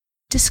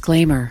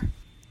Disclaimer.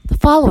 The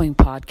following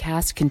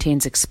podcast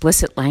contains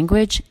explicit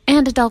language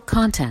and adult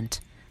content.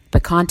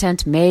 The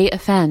content may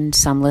offend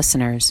some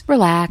listeners.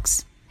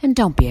 Relax and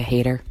don't be a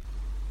hater.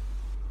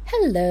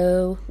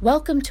 Hello.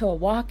 Welcome to a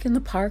Walk in the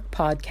Park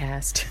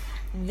podcast.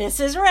 This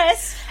is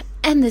Riss.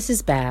 And this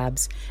is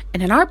Babs.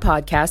 And in our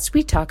podcast,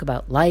 we talk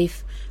about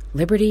life,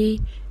 liberty,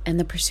 and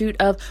the pursuit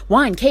of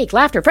wine, cake,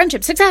 laughter,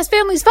 friendship, success,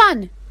 families,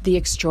 fun. The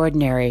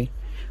extraordinary.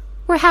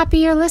 We're happy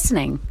you're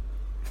listening.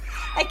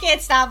 I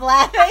can't stop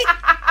laughing.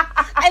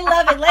 I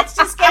love it. Let's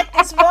just get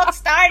this walk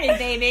started,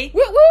 baby.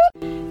 Woo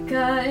woo!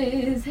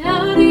 Guys,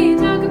 how do you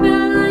talk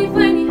about life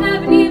when you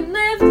haven't even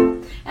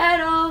lived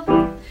at all?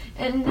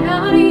 And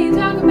how do you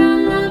talk about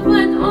love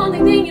when the only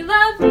thing you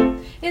love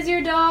is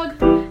your dog?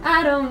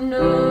 I don't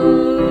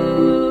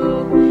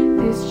know.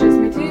 This just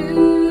my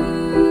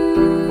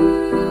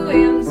 2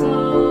 a.m. song.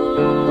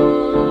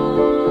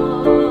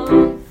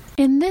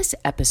 In this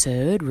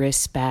episode,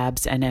 Riss,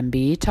 Babs, and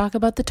MB talk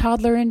about the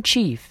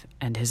Toddler-in-Chief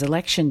and his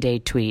election day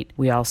tweet.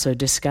 We also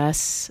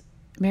discuss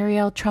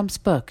Marielle Trump's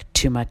book,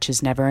 Too Much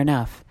Is Never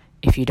Enough.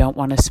 If you don't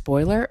want a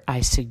spoiler,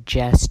 I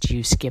suggest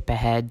you skip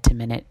ahead to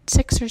minute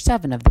 6 or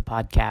 7 of the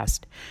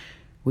podcast.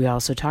 We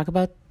also talk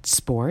about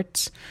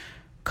sports,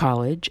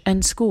 college,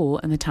 and school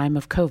in the time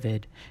of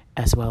COVID,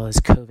 as well as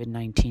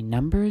COVID-19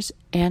 numbers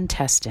and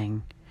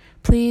testing.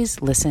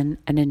 Please listen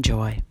and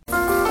enjoy.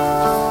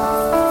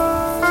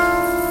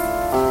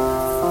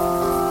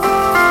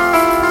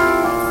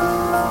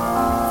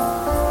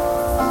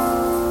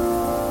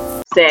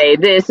 Say,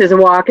 this is a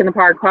Walk in the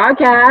Park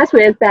podcast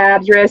with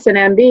Babs, Riss, and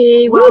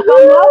MB.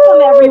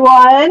 Welcome,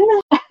 everyone.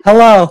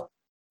 Hello.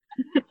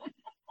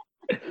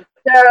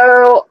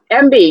 So,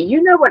 MB,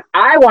 you know what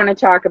I want to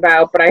talk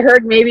about, but I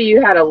heard maybe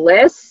you had a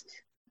list.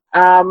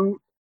 Would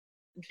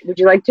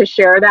you like to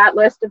share that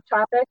list of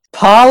topics?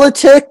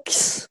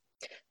 Politics,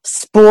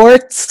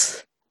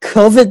 sports,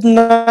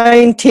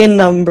 COVID-19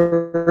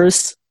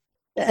 numbers,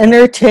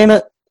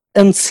 entertainment,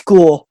 and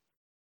school.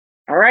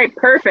 All right,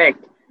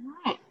 perfect.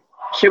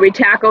 Should we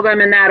tackle them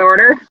in that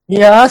order?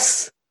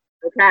 Yes.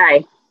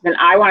 Okay, then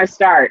I want to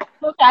start.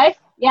 Okay,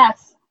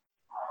 yes.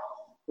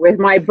 With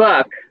my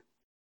book,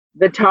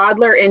 The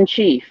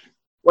Toddler-in-Chief,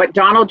 What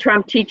Donald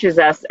Trump Teaches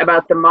Us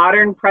About the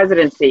Modern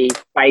Presidency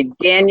by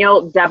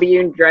Daniel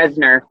W.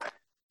 Dresner.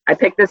 I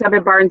picked this up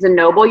at Barnes &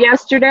 Noble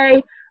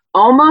yesterday,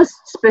 almost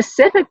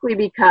specifically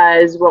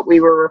because what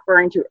we were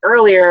referring to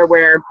earlier,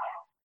 where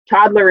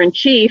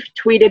Toddler-in-Chief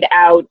tweeted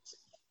out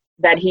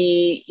that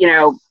he,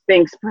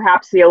 thinks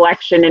perhaps the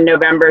election in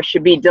November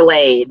should be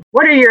delayed.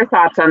 What are your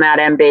thoughts on that,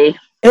 MB?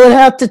 It would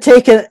have to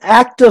take an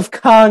act of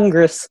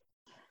Congress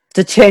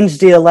to change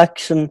the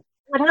election.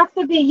 It would have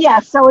to be,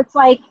 yes. So it's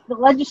like the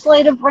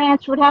legislative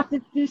branch would have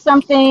to do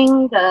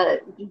something,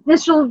 the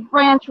judicial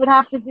branch would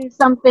have to do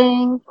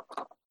something.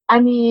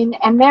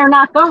 And they're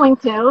not going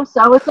to,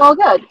 so it's all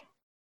good.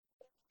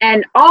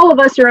 And all of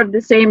us are of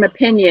the same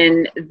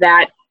opinion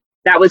that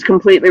was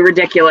completely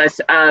ridiculous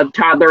of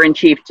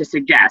Toddler-in-Chief to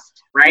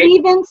suggest, right?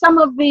 Even some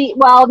of the,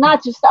 well,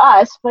 not just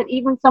us, but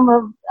even some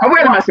of...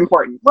 we're the most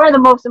important. We're the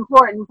most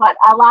important, but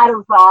a lot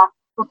of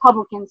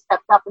Republicans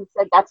stepped up and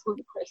said that's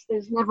ludicrous.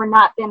 There's never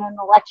not been an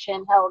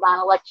election held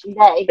on Election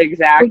Day.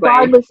 Exactly.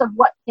 Regardless of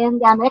what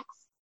pandemics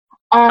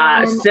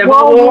and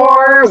Civil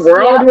War,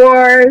 World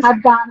Wars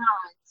have gone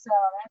on. So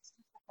that's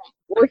the thing.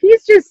 Well,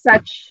 he's just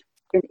such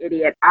an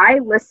idiot. I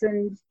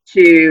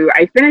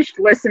finished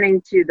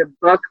listening to the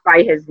book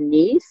by his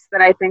niece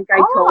that I think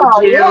I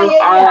told you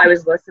I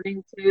was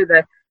listening to,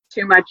 the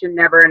Too Much and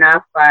Never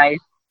Enough by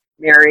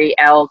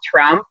Marielle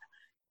Trump.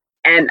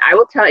 And I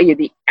will tell you,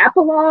 the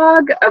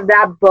epilogue of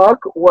that book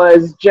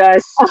was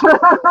just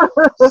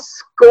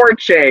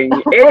scorching.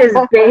 It is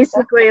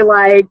basically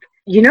like,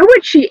 you know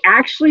what she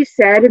actually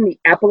said in the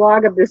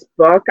epilogue of this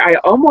book? I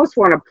almost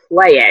want to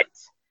play it.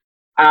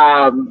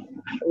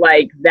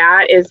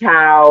 That is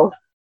how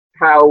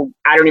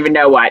I don't even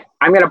know what.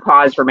 I'm going to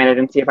pause for a minute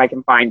and see if I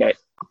can find it.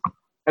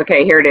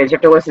 Okay, here it is. You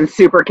have to listen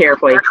super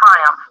carefully.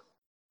 Triumph,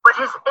 but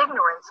his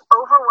ignorance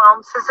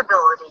overwhelms his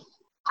ability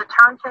to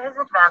turn to his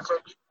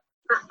advantage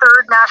the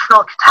third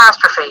national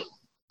catastrophe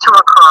to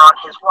occur on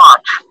his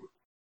watch.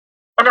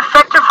 An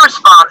effective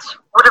response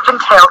would have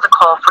entailed a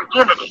call for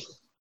unity,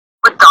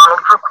 but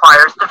Donald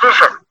requires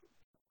division.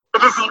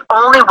 It is the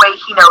only way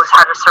he knows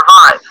how to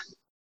survive.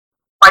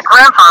 My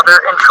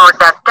grandfather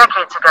ensured that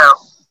decades ago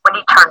when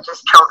he turned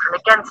his children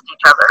against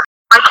each other.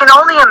 I can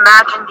only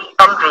imagine the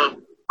envy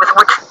with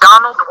which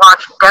Donald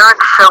watched Derek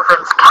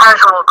Chauvin's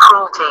casual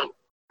cruelty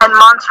and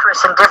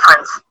monstrous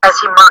indifference as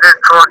he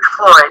murdered George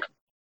Floyd,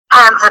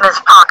 hands in his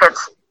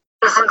pockets,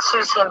 his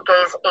insouciant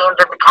gaze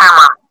aimed at the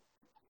camera.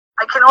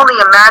 I can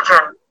only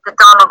imagine that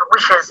Donald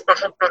wishes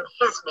it had been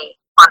his knee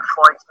on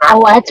Floyd's neck.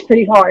 Oh, that's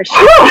pretty harsh.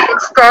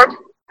 Instead,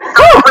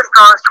 Donald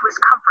withdraws to his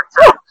comfort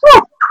zone,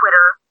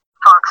 Twitter,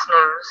 Fox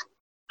News,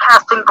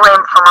 casting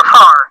blame from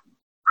afar,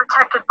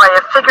 protected by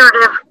a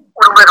figurative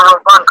or literal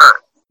bunker.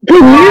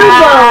 Can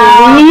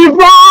you believe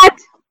that?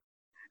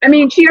 I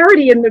mean, she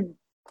already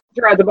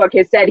throughout the book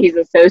has said he's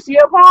a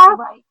sociopath,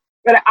 Right.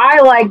 but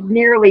I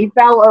nearly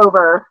fell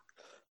over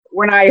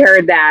when I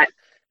heard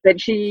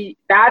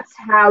that's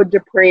how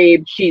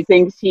depraved she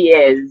thinks he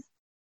is.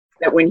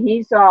 That when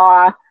he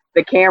saw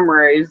the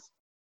cameras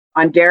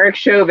on Derek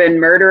Chauvin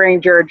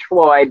murdering George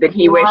Floyd, that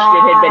he wished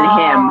it had been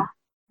him.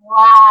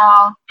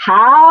 Wow.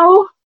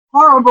 How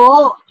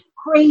Horrible.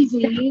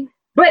 Crazy.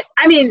 But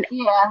I mean,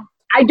 Yeah.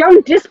 I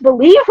don't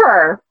disbelieve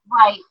her.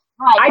 Right.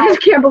 I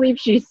just can't believe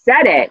she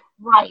said it.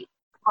 Right.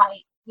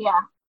 Yeah.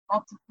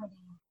 That's a pretty.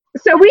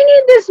 So we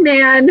need this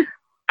man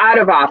out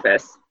of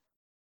office.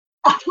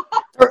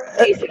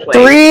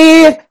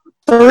 Basically.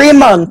 3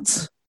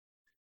 months.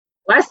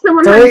 Less than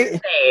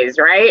 100 days,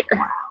 right?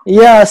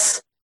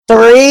 Yes.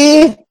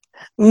 3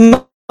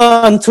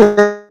 months.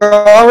 We're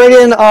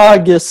already in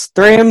August.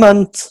 3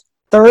 months.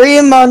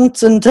 3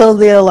 months until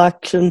the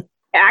election.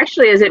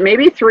 Actually, is it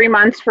maybe 3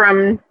 months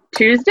from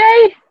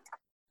Tuesday?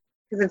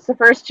 Because it's the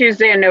first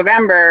Tuesday in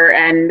November,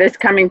 and this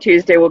coming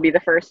Tuesday will be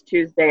the first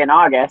Tuesday in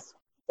August.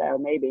 So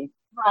maybe.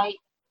 Right.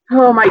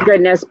 Oh my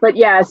goodness. But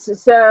yes,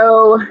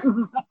 so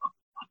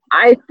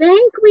I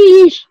think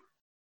we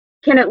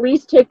can at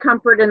least take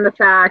comfort in the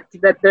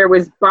fact that there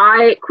was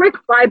quick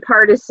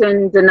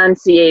bipartisan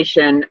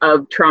denunciation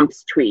of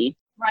Trump's tweet.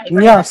 Right.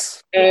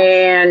 Yes.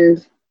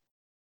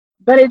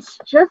 But it's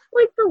just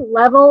like the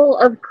level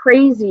of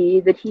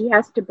crazy that he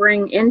has to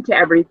bring into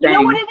everything. You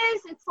know what it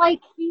is? It's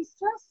like he's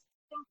just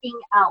thinking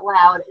out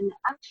loud, and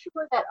I'm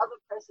sure that other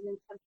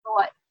presidents have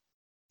thought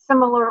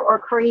similar or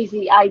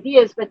crazy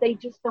ideas, but they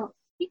just don't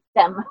speak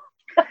them.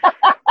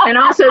 And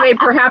also they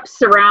perhaps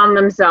surround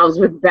themselves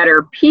with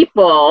better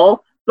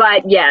people.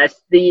 But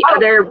yes, the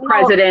other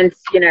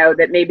presidents,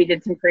 that maybe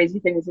did some crazy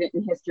things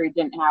in history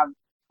didn't have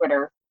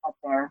Twitter at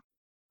their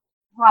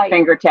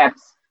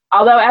fingertips.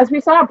 Although, as we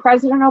saw,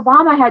 President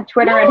Obama had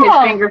Twitter at his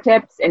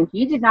fingertips, and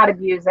he did not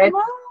abuse it.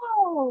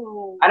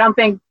 No. I don't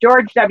think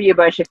George W.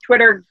 Bush, if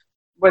Twitter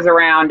was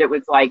around, it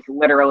was like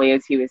literally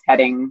as he was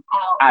heading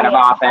out of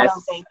office.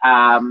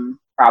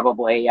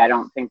 Probably. I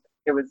don't think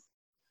it was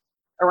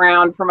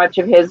around for much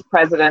of his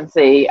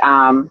presidency.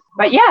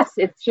 But yes,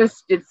 it's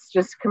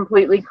just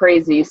completely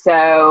crazy.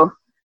 So,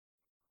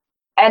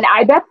 and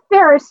I bet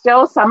there are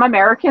still some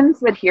Americans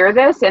that hear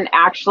this and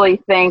actually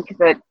think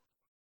that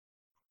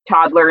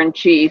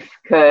Toddler-in-Chief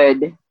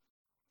could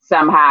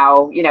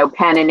somehow,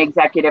 pen an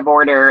executive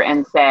order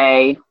and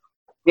say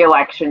the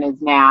election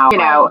is now,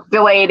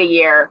 delayed a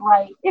year.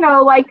 Right.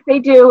 Like they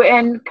do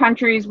in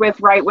countries with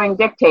right-wing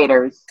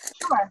dictators.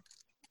 Sure.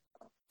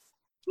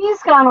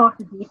 He's gone off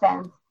the deep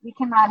end. We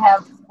cannot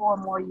have 4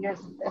 more years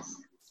of this.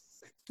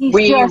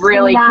 We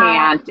really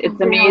can't.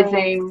 It's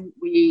amazing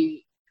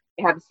we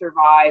have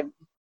survived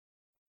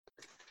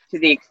to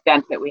the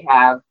extent that we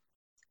have.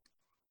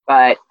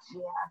 But,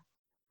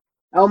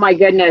 oh my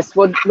goodness.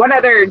 Well,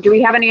 do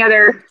we have any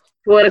other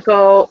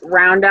political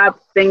roundup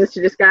things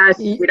to discuss?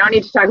 We don't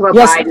need to talk about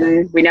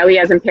Biden. We know he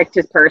hasn't picked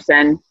his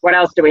person. What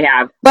else do we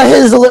have? But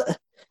his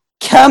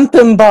Kemp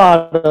and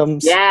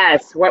Bottoms.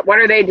 Yes. What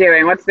are they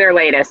doing? What's their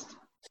latest?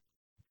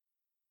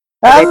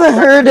 I haven't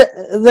heard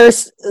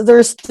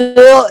there's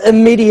still a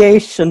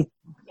mediation.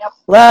 Yep.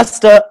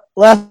 Last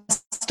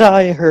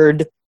I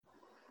heard.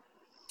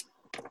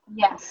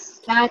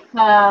 Yes, that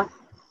I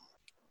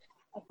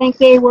think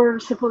they were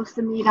supposed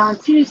to meet on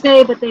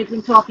Tuesday, but they've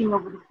been talking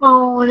over the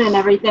phone, and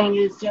everything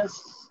is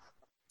just.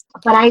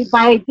 But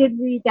I did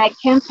read that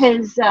Kemp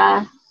has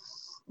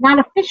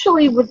not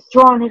officially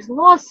withdrawn his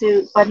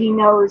lawsuit, but he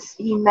knows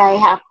he may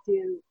have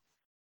to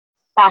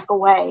back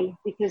away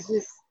because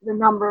the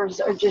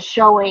numbers are just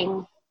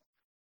showing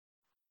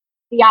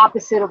the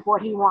opposite of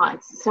what he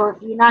wants. So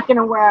if you're not going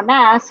to wear a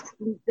mask,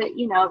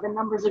 the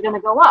numbers are going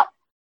to go up.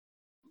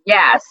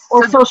 Yes.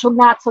 Or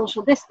not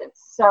social distance.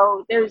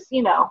 So there's,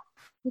 you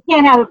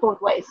can't have it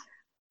both ways.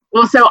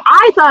 Well, so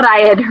I thought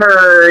I had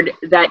heard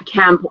that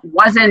Kemp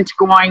wasn't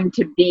going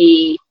to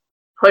be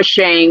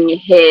pushing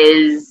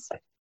his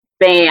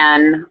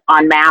ban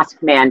on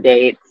mask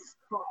mandates.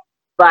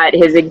 But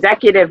his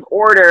executive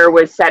order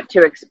was set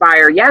to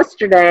expire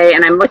yesterday,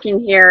 and I'm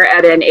looking here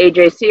at an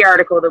AJC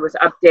article that was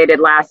updated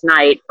last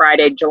night,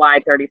 Friday, July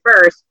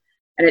 31st,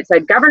 and it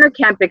said Governor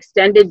Kemp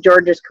extended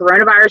Georgia's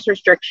coronavirus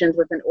restrictions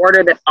with an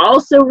order that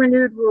also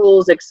renewed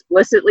rules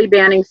explicitly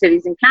banning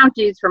cities and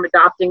counties from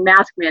adopting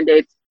mask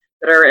mandates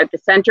that are at the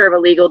center of a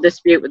legal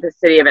dispute with the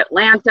city of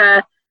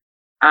Atlanta.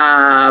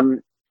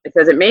 It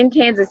says it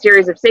maintains a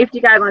series of safety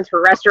guidelines for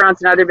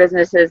restaurants and other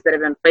businesses that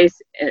have been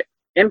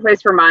in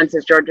place for months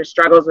as Georgia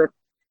struggles with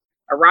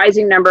a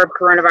rising number of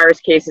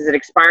coronavirus cases. It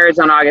expires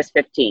on August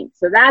 15th.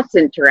 So that's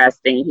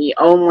interesting. He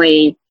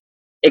only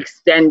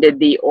extended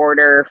the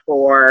order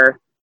for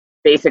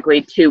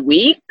basically 2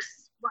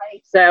 weeks.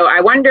 Right. So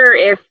I wonder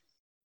if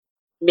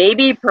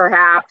maybe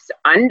perhaps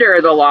under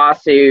the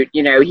lawsuit,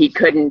 he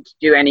couldn't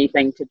do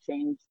anything to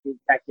change the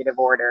executive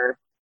order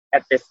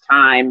at this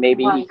time.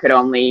 Maybe he could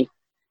only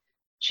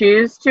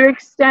choose to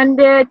extend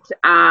it.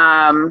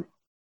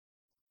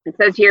 It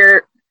says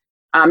here,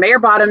 Mayor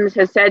Bottoms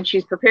has said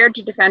she's prepared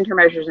to defend her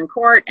measures in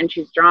court, and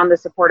she's drawn the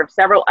support of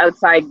several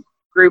outside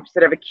groups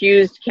that have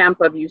accused Kemp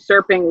of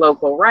usurping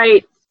local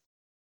rights.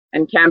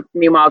 And Kemp,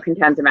 meanwhile,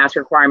 contends the mask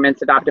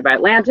requirements adopted by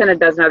Atlanta and a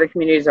dozen other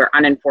communities are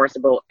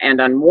unenforceable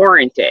and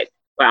unwarranted.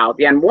 Well,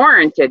 the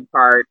unwarranted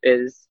part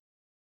is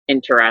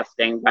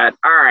interesting, but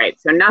all right.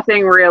 So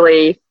nothing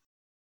really.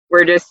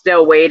 We're just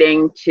still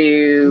waiting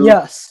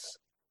to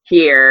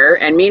hear.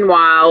 And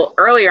meanwhile,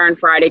 earlier on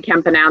Friday,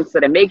 Kemp announced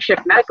that a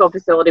makeshift medical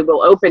facility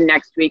will open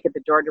next week at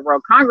the Georgia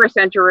World Congress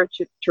Center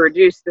to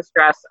reduce the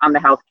stress on the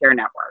healthcare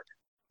network.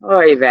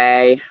 Oy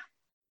vey.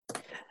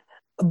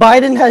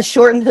 Biden has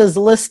shortened his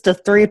list to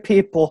 3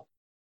 people.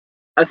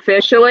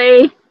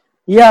 Officially?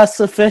 Yes,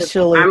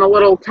 officially. I'm a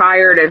little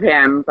tired of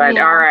him, but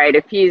all right,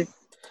 if he's...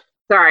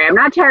 Sorry, I'm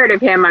not tired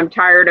of him. I'm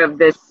tired of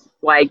this,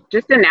 like,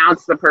 just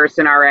announce the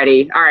person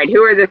already. All right,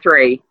 who are the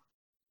 3?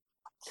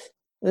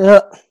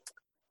 I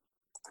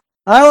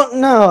don't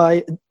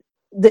know.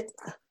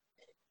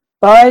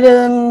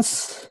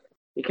 Biden's...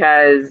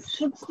 Because...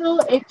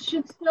 It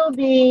should still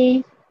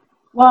be...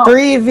 Well,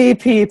 3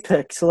 VP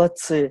picks,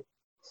 let's see.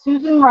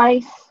 Susan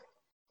Rice.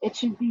 It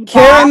should be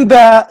Karen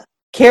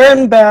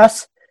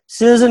Bass,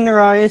 Susan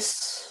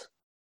Rice.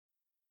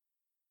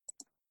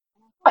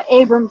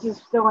 Abrams is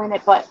still in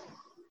it, but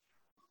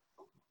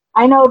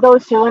I know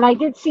those 2, and I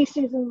did see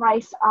Susan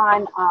Rice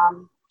on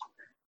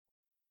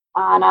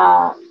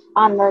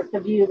the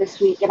View this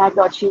week, and I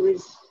thought she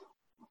was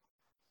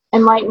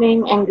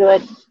enlightening and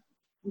good.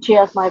 And she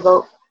has my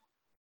vote.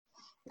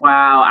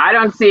 Wow, I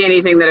don't see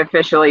anything that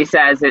officially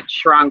says it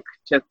shrunk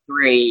to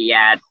 3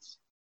 yet.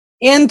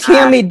 And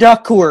Tammy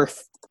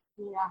Duckworth.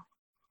 Yeah.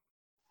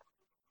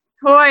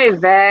 Oy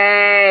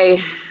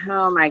vey.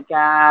 Oh my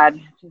God.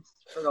 Just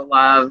for the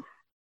love.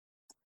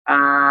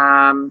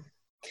 All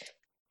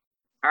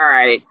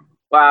right.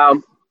 Well,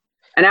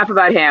 enough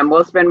about him.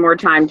 We'll spend more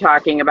time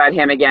talking about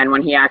him again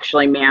when he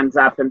actually mans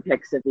up and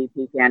picks a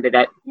VP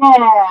candidate.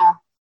 Yeah.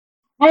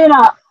 Man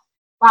up,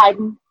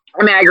 Biden.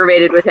 I'm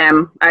aggravated with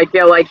him. I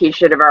feel like he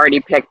should have already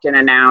picked and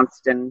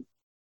announced. And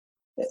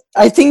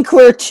I think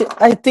we're 3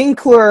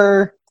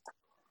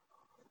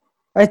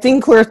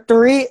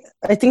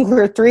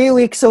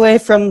 weeks away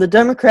from the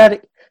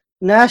Democratic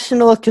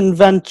National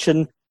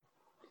Convention.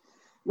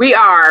 We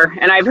are,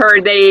 and I've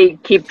heard they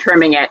keep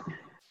trimming it.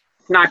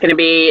 It's not going to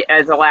be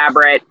as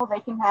elaborate.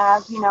 They can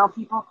have,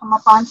 people come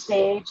up on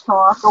stage,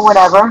 talk, or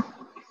whatever,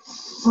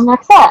 and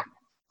that's it.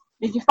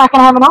 They're just not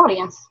going to have an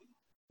audience.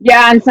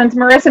 Yeah, and since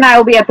Marissa and I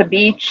will be at the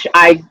beach,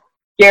 I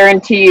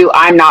guarantee you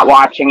I'm not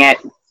watching it.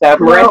 So if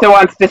Marissa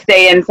wants to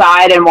stay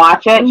inside and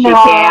watch it, she can,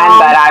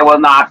 but I will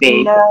not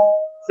be. No.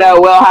 So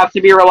we'll have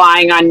to be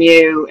relying on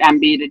you,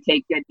 MB, to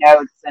take good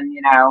notes and,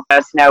 let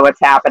us know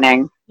what's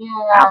happening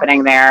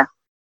there.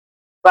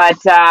 But,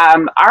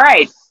 all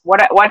right,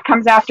 what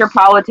comes after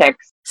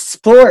politics?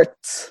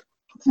 Sports.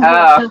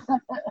 Oh.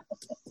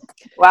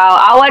 Well,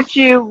 I'll let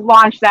you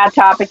launch that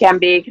topic, MB,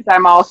 because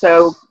I'm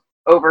also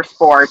over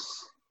sports.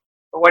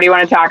 But what do you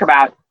want to talk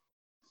about?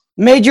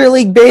 Major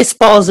League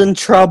Baseball's in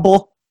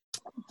trouble.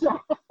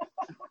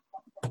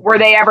 Were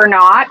they ever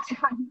not?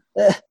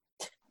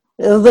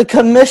 The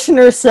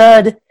commissioner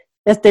said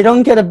if they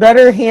don't get a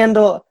better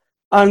handle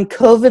on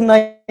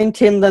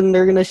COVID-19, then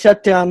they're going to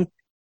shut down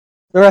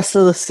the rest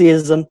of the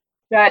season.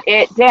 Shut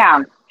it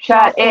down.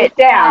 Shut it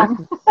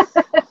down.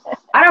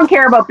 I don't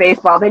care about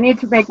baseball. They need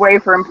to make way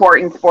for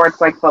important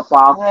sports like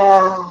football.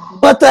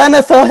 But the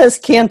NFL has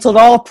canceled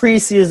all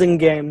preseason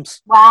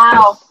games.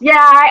 Wow. Yeah,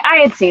 I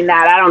had seen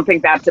that. I don't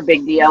think that's a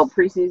big deal.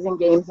 Preseason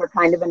games are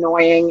kind of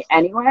annoying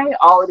anyway.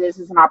 All it is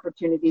an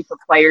opportunity for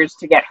players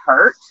to get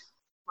hurt.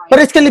 But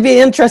it's going to be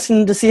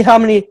interesting to see how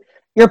many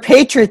your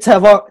Patriots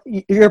have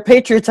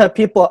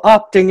people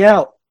opting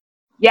out.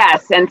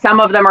 Yes, and some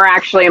of them are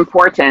actually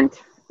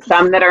important.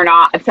 Some that are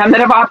not. Some that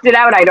have opted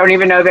out, I don't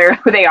even know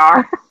who they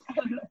are.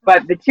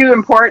 But the 2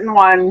 important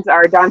ones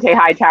are Dante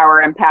Hightower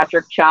and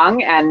Patrick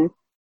Chung. And,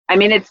 I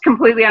mean, it's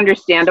completely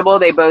understandable.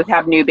 They both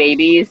have new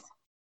babies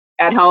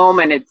at home,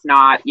 and it's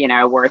not,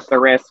 worth the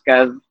risk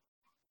of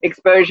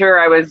exposure.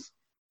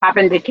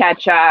 Happened to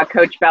catch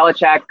Coach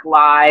Belichick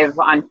live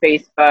on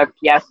Facebook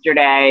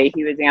yesterday.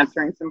 He was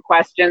answering some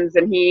questions,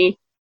 and he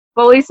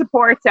fully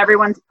supports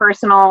everyone's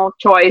personal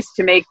choice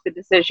to make the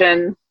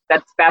decision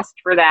that's best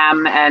for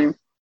them. And,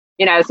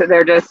 so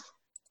they're just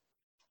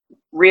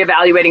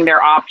reevaluating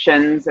their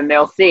options, and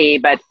they'll see.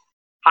 But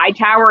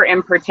Hightower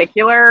in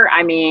particular,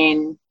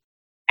 Chung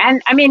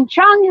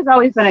has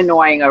always been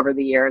annoying over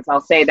the years. I'll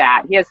say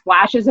that. He has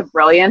flashes of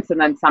brilliance, and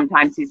then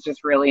sometimes he's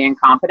just really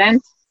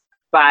incompetent.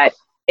 But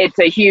it's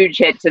a huge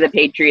hit to the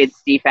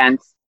Patriots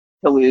defense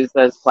to lose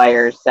those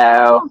players.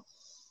 So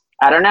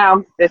I don't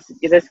know. This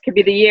could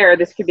be the year.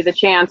 This could be the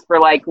chance for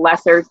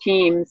lesser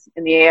teams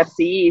in the AFC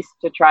East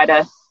to try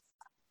to,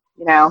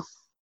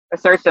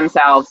 assert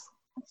themselves.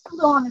 I still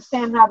don't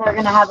understand how they're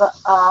going to have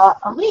a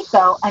league,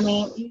 though. I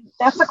mean,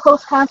 that's a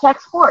close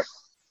contact sport.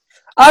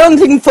 I don't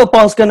think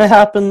football's going to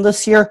happen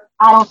this year.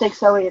 I don't think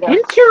so either.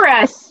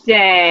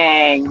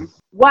 Interesting.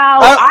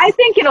 Well, I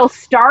think it'll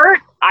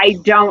start. I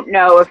don't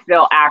know if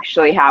they'll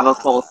actually have a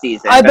full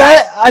season.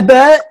 I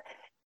bet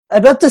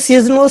the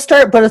season will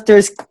start, but if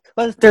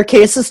their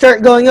cases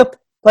start going up,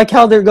 like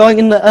how they're going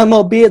in the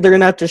MLB, they're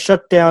gonna have to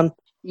shut down.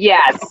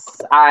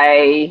 Yes,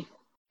 I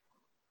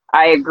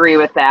agree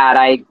with that.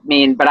 I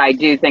mean, but I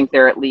do think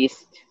they're at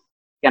least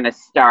going to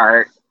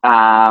start.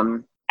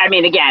 I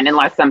mean, again,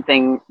 unless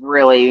something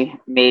really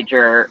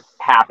major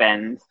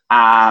happens.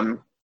 I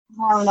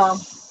don't know.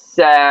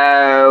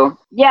 So,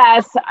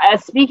 yes,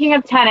 speaking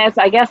of tennis,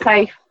 I guess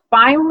I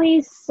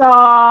finally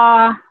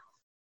saw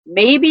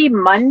maybe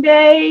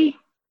Monday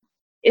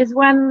is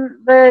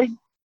when the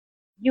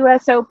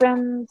U.S.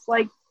 Open's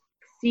like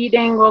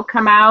seeding will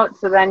come out.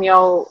 So then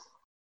you'll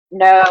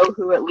know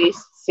who at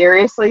least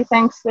seriously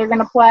thinks they're going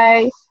to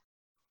play.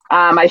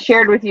 I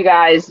shared with you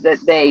guys that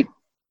they,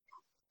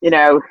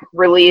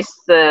 released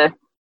the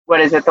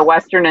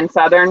Western and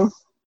Southern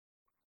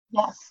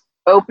Yes.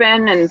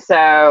 Open. And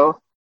so,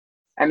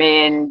 I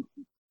mean,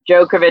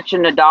 Djokovic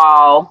and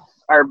Nadal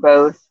are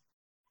both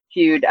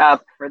queued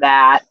up for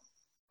that.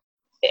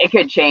 It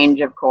could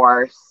change, of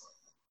course.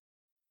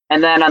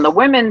 And then on the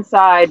women's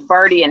side,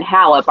 Barty and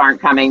Halep aren't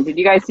coming. Did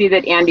you guys see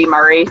that Andy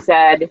Murray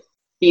said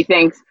he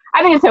thinks,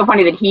 I think it's so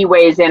funny that he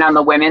weighs in on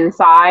the women's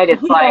side.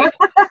 It's like,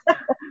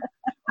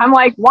 I'm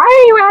like, why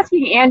are you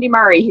asking Andy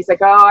Murray? He's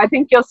like, oh, I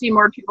think you'll see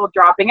more people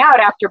dropping out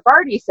after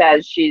Barty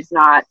says she's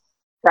not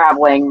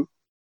traveling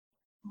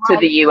to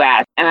the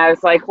U.S. And I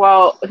was like,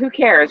 well, who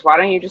cares? Why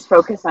don't you just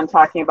focus on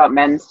talking about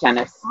men's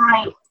tennis?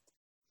 Right.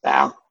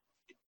 So,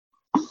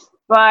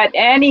 but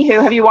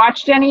anywho, have you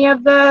watched any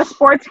of the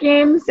sports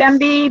games,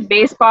 MB,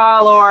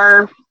 baseball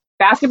or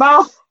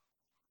basketball?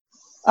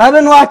 I've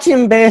been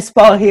watching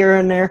baseball here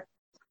and there.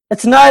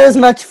 It's not as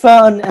much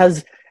fun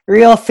as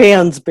real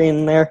fans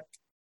being there.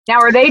 Now,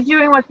 are they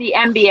doing what the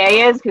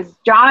NBA is? Because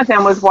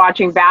Jonathan was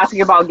watching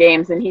basketball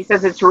games, and he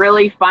says it's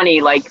really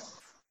funny. Like,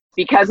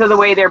 because of the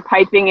way they're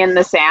piping in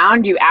the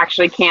sound, you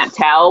actually can't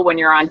tell when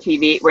you're on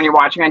TV, when you're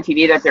watching on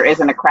TV, that there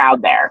isn't a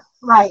crowd there.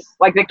 Right.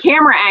 Like, the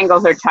camera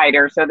angles are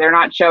tighter, so they're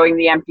not showing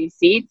the empty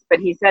seats. But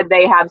he said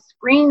they have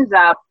screens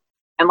up,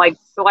 and, like,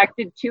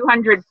 selected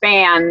 200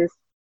 fans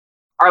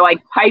are,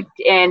 like, piped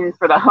in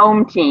for the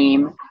home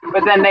team.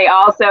 But then they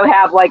also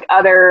have, like,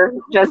 other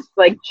just,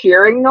 like,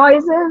 cheering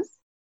noises.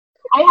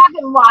 I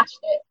haven't watched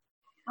it,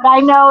 but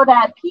I know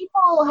that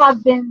people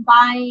have been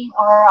buying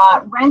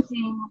or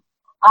renting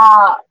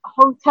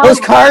hotel Those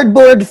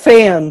cardboard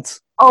fans.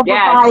 over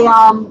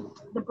by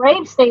the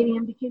Brave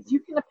Stadium because you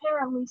can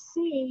apparently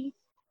see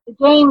the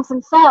games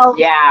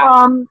themselves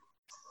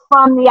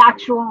from the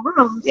actual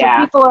rooms. So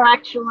people are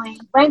actually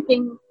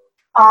renting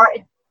or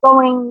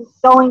going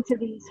to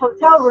these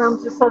hotel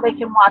rooms just so they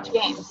can watch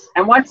games.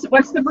 And what's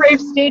the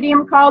Brave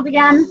Stadium called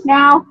again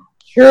now?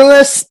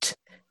 Truist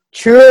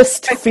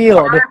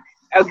Field.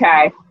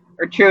 Okay.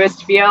 Or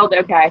Truist Field.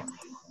 Okay.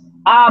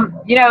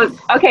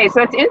 Okay,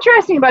 so it's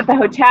interesting about the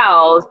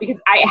hotels because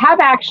I have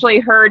actually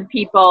heard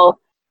people.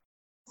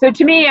 So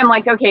to me, I'm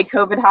like, okay,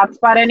 COVID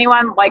hotspot,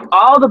 anyone? Like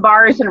all the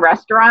bars and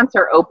restaurants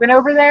are open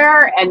over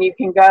there and you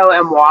can go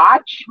and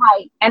watch.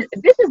 Right. And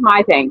this is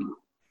my thing.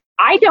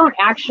 I don't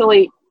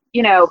actually,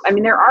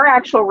 there are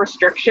actual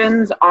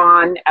restrictions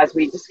on, as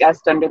we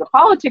discussed under the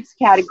politics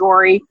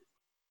category,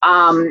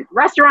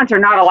 restaurants are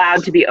not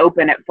allowed to be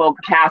open at full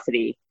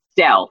capacity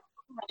still.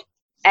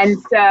 And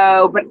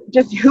so, but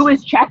just who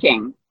is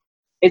checking?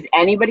 Is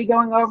anybody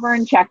going over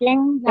and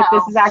checking if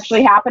this is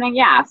actually happening?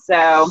 Yeah.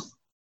 So,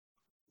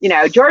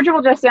 Georgia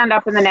will just end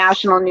up in the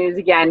national news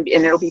again,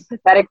 and it'll be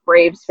pathetic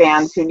Braves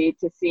fans who need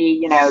to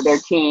see, their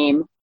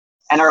team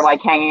and are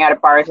like hanging out at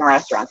bars and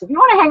restaurants. If you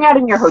want to hang out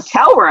in your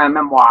hotel room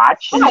and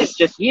watch, and it's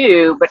just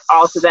you, but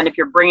also then if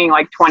you're bringing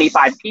like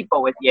 25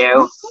 people with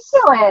you,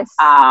 ridiculous.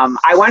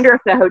 I wonder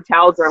if the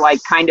hotels are like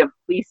kind of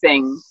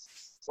policing,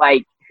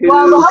 like who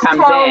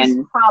comes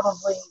in.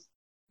 Probably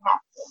have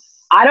to.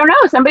 I don't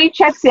know. Somebody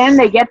checks in,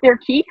 they get their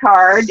key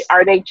card.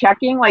 Are they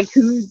checking like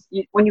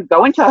when you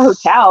go into a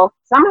hotel?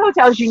 Some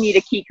hotels you need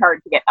a key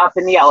card to get up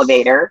in the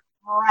elevator.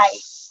 Right.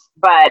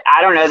 But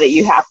I don't know that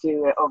you have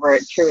to over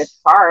at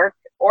Truist Park.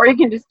 Or you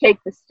can just take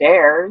the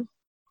stairs.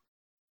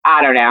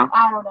 I don't know.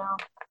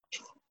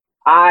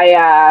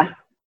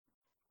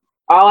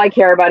 All I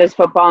care about is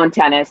football and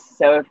tennis.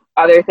 So if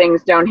other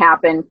things don't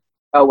happen,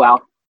 oh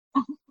well.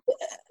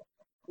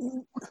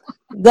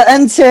 The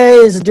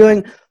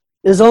NCAA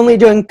is only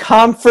doing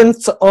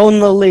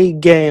conference-only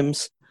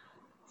games.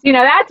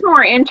 That's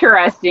more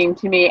interesting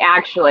to me,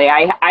 actually.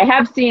 I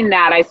have seen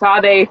that. I saw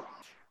they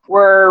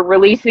were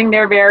releasing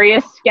their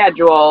various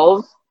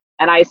schedules.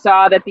 And I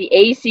saw that the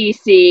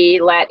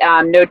ACC let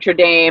Notre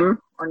Dame,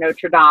 or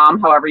Notre Dame,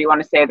 however you want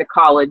to say the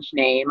college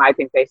name. I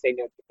think they say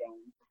Notre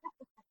Dame,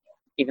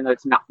 even though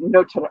it's not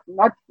Notre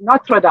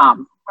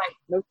Dame. Right.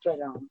 Notre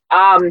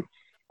Dame.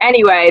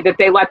 Anyway, that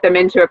they let them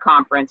into a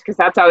conference because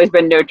that's always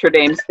been Notre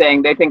Dame's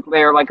thing. They think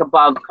they're like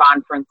above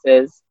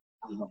conferences.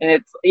 And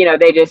it's,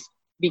 they just,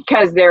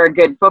 because they're a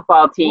good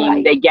football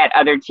team, they get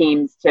other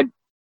teams to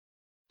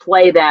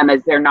play them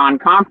as their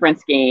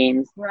non-conference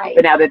games. Right.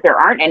 But now that there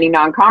aren't any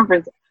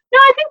non-conference, no,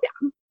 I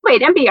think.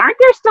 Wait, MB, aren't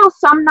there still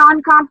some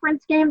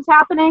non-conference games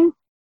happening?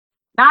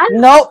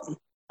 None? Nope.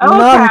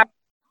 Oh, okay.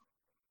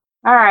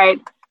 All right.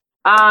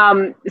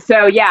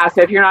 So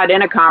if you're not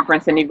in a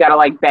conference, then you've got to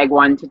like beg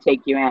one to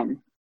take you in.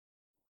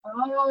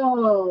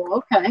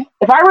 Oh, okay.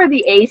 If I were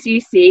the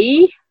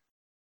ACC,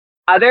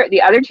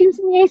 the other teams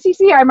in the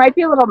ACC, I might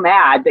be a little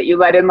mad that you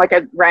let in like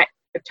a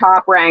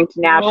top ranked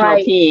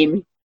national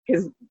team.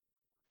 Because,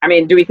 I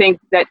mean, do we think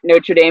that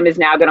Notre Dame is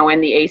now going to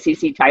win the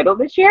ACC title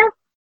this year?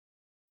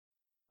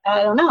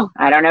 I don't know.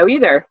 I don't know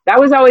either. That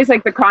was always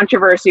like the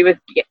controversy with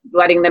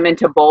letting them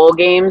into bowl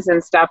games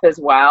and stuff as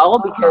well,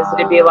 because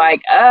it'd be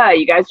like,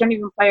 you guys don't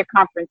even play a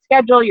conference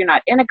schedule. You're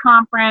not in a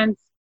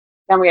conference.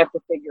 Then we have to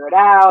figure it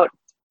out.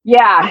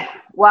 Yeah.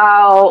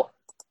 Well,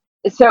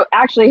 so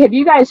actually, have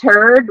you guys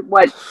heard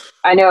what,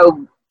 I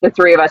know the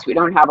three of us, we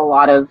don't have a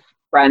lot of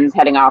friends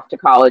heading off to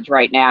college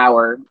right now,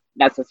 or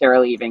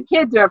necessarily even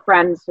kids who have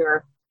friends who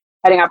are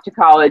heading off to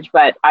college,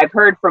 but I've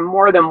heard from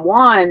more than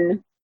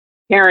one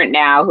parent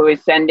now who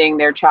is sending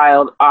their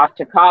child off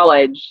to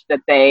college that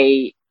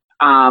the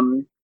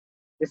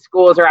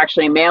schools are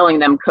actually mailing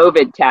them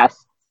COVID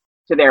tests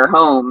to their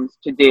homes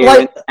to do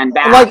and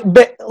back.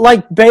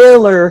 Like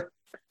Baylor,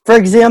 for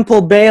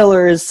example,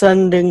 Baylor is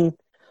sending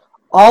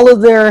all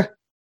of their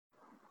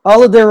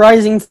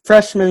rising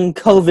freshmen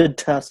COVID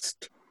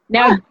test.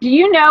 Now, do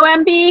you know,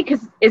 MB?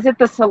 Because is it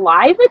the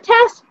saliva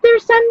test they're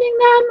sending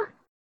them,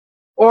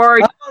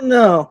 or I don't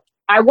know.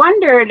 I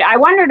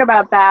wondered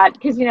about that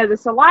because, the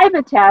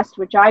saliva test,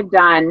 which I've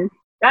done,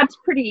 that's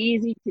pretty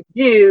easy to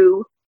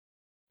do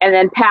and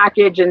then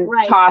package and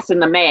toss in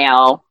the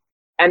mail.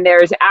 And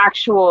there's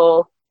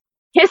actual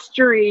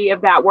history of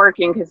that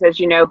working because,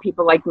 as you know,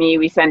 people like me,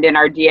 we send in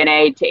our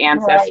DNA to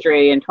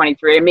Ancestry and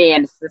 23andMe,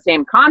 and it's the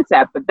same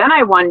concept. But then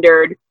I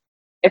wondered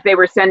if they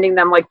were sending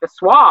them like the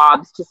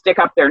swabs to stick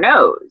up their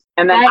nose.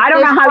 And then I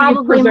don't know how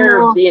you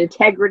preserve the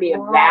integrity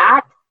of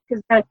that,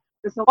 because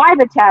the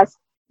saliva test,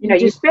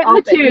 you spit in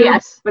the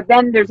tube, but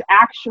then there's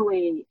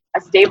actually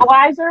a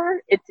stabilizer.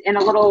 It's in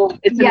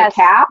a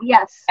cap.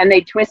 Yes. And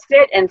they twist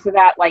it, and so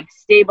that like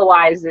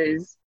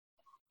stabilizes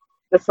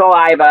the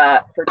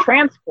saliva for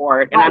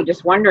transport. And I'm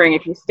just wondering,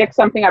 if you stick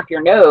something up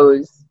your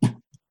nose,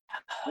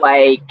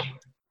 like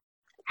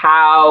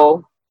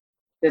how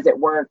does it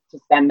work to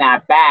send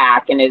that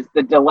back? And is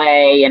the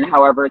delay and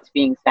however it's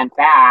being sent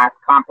back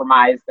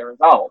compromise the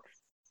results?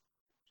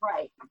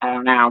 Right. I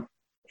don't know.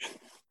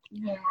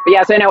 Yeah. But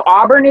yes, I know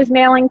Auburn is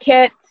mailing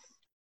kits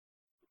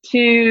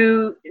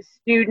to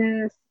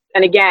students.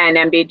 And again,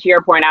 MB, to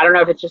your point, I don't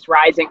know if it's just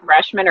rising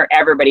freshmen or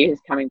everybody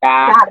who's coming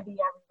back. It's gotta be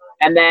everybody.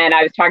 And then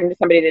I was talking to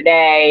somebody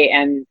today,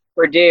 and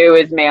Purdue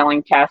is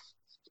mailing tests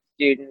to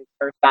students.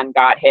 Her son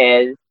got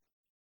his.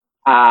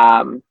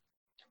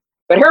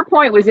 But her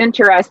point was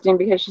interesting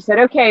because she said,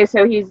 okay,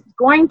 so he's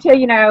going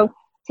to,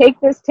 take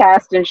this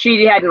test, and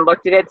she hadn't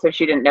looked at it, so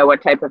she didn't know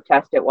what type of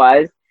test it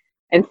was,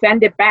 and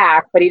send it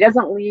back, but he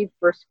doesn't leave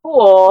for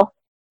school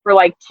for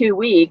like 2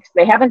 weeks.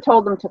 They haven't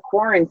told him to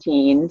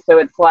quarantine, so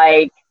it's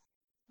like,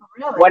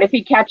 what if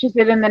he catches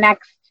it in the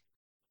next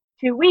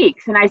 2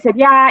 weeks? And I said,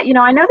 yeah,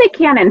 I know they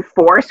can't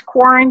enforce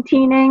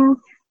quarantining,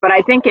 but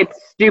I think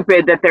it's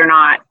stupid that they're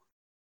not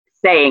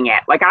saying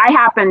it. Like, I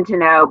happen to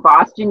know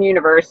Boston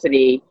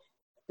University,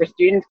 for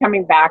students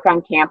coming back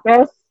on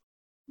campus,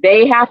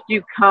 they have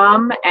to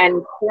come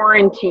and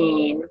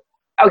quarantine.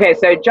 Okay,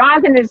 so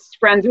Jonathan is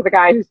friends with a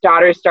guy whose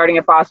daughter is starting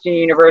at Boston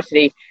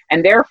University,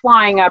 and they're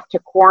flying up to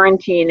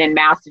quarantine in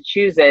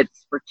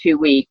Massachusetts for 2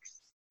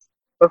 weeks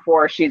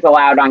before she's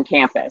allowed on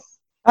campus.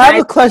 I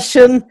have a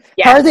question.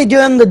 Yeah. How are they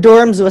doing the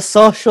dorms with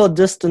social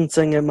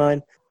distancing in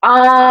mind?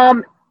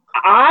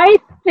 I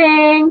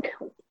think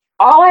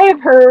all I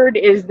have heard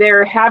is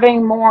they're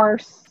having more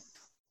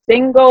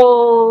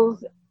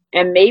singles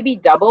and maybe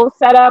double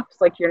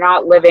setups, like you're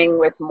not living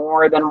with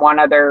more than one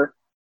other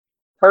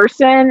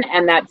person,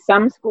 and that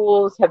some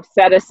schools have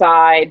set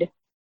aside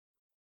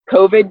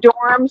COVID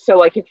dorms. So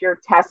like if you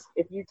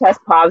test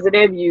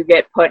positive, you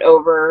get put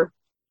over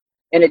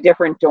in a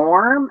different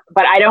dorm.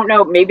 But I don't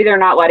know, maybe they're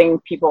not letting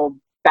people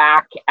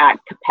back at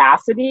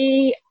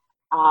capacity.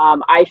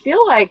 I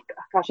feel like,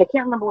 gosh, I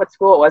can't remember what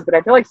school it was, but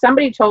I feel like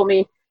somebody told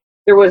me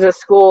there was a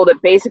school that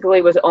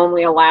basically was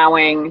only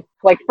allowing,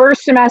 like,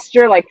 first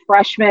semester, like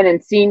freshmen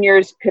and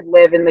seniors could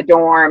live in the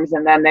dorms,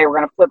 and then they were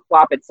going to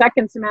flip-flop at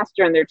second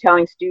semester, and they're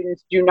telling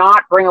students, do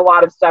not bring a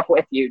lot of stuff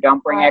with you.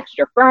 Don't bring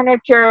extra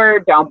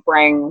furniture. Don't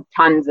bring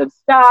tons of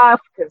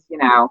stuff, because,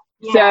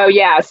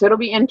 So it'll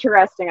be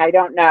interesting. I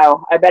don't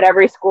know. I bet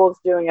every school's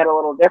doing it a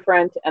little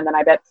different, and then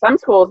I bet some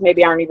schools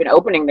maybe aren't even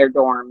opening their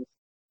dorms.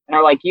 And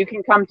are like, you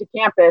can come to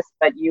campus,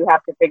 but you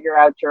have to figure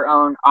out your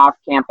own off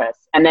campus.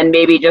 And then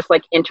maybe just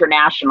like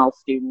international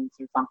students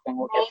or something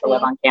will get to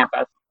live on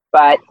campus.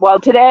 But,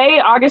 well, today,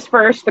 August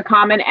 1st, the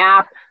Common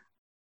App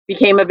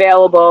became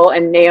available,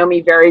 and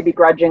Naomi very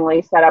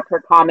begrudgingly set up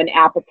her Common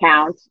App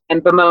account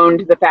and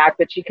bemoaned the fact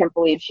that she couldn't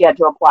believe she had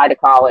to apply to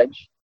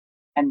college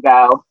and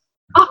go.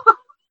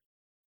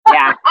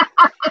 Yeah.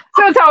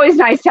 So it's always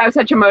nice to have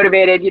such a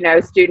motivated,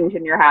 student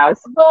in your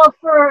house. Well,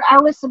 for our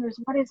listeners,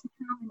 what is the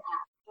Common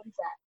App? What is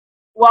that?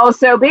 Well,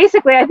 so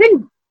basically, I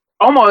think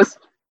almost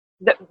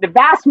the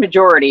vast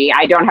majority,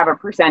 I don't have a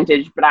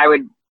percentage, but I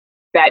would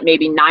that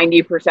maybe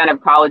 90%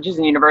 of colleges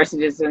and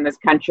universities in this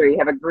country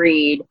have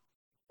agreed,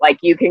 like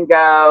you can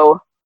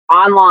go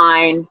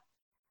online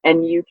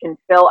and you can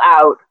fill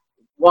out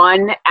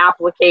one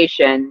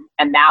application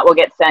and that will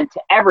get sent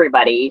to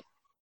everybody.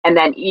 And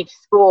then each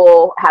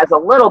school has a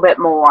little bit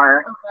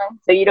more. Okay.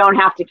 So you don't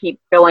have to keep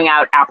filling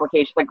out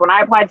applications. Like when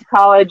I applied to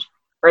college,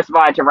 first of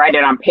all, I had to write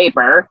it on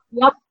paper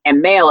Yep.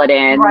 and mail it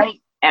in. Right.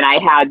 And I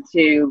had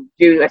to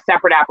do a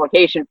separate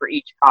application for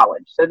each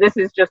college. So this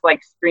is just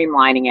like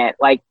streamlining it.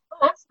 Like, Oh,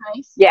 that's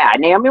nice. yeah,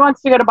 Naomi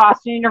wants to go to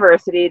Boston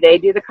University. They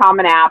do the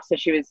Common App. So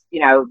she was,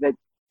 the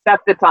stuff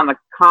that's on the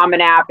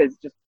Common App is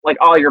just like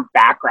all your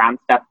background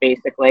stuff,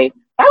 basically.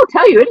 I will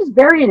tell you, it is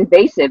very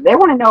invasive. They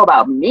want to know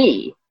about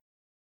me.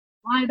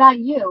 Why about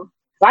you?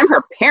 So I'm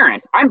her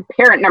parent. I'm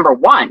parent number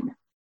one.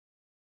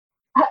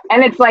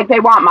 And it's like they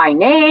want my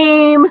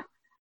name.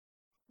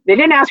 They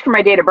didn't ask for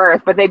my date of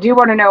birth, but they do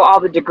want to know all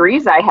the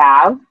degrees I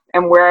have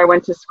and where I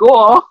went to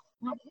school.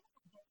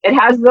 It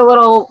has the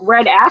little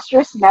red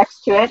asterisk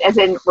next to it, as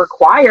in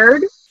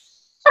required.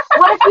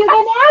 What if you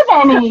didn't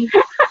have any?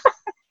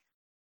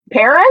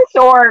 Parents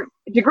or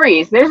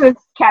degrees? There's a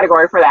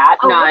category for that.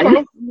 Oh, None.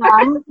 okay.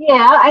 None.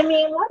 Yeah. I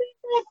mean, what is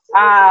it?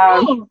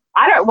 I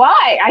don't.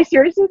 Why? I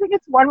seriously think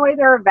it's one way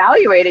they're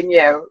evaluating you.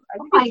 I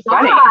Oh think my it's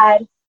funny.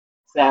 God.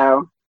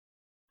 So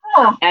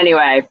Huh.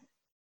 anyway,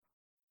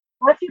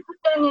 What if you put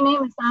down your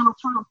name as Donald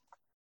Trump?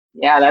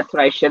 yeah, that's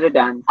what I should have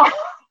done.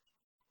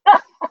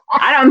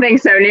 I don't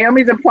think so.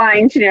 Naomi's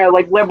applying to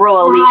like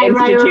liberal elite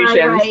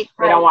institutions. They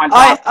don't want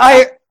that.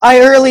 I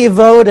early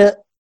voted.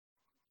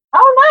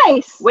 Oh,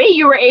 nice. Wait,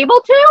 you were able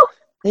to?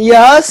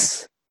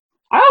 Yes.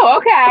 Oh,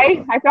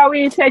 okay. I thought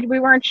we said we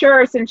weren't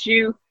sure since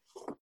you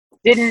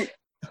didn't.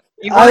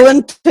 I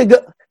went to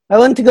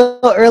go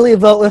early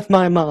vote with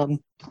my mom.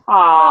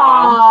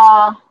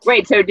 Aww.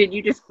 Wait, so did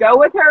you just go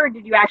with her, or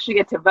did you actually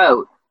get to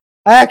vote?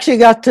 I actually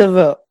got to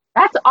vote.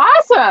 That's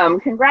awesome!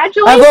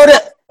 Congratulations. I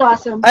voted.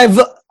 Awesome.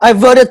 I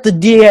voted the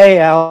DA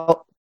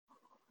out.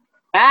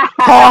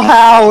 Paul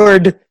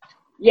Howard.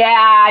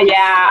 Yeah.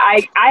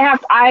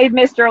 I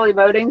missed early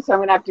voting, so I'm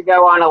gonna have to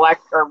go on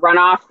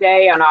runoff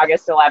day on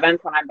August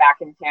 11th when I'm back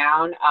in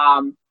town.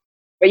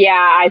 But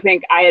yeah, I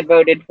think I had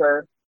voted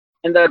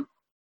in the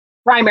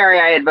primary.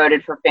 I had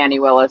voted for Fannie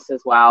Willis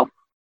as well.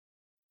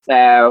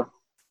 So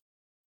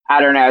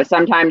I don't know.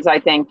 Sometimes I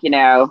think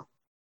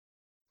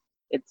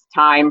it's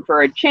time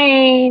for a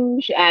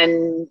change,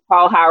 and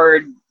Paul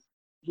Howard,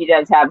 he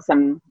does have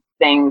some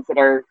things that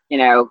are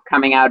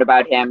coming out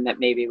about him that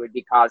maybe would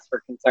be cause for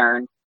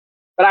concern.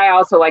 But I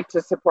also like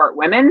to support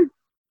women.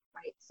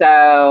 Right.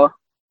 So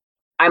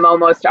I'm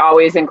almost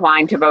always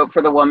inclined to vote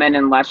for the woman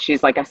unless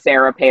she's like a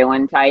Sarah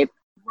Palin type.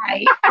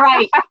 Right.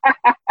 Right.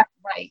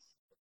 Right.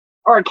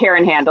 Or a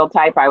Karen Handel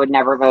type. I would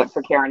never vote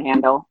for Karen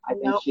Handel. I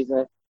think she's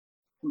a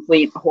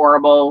complete,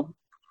 horrible,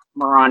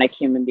 moronic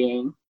human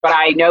being. But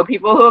I know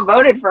people who have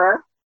voted for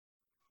her.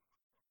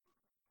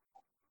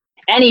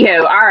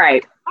 Anywho, all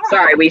right.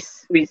 Sorry, we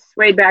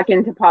swayed back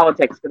into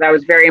politics, but that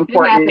was very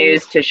important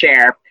news to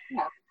share.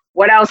 Yeah.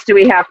 What else do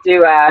we have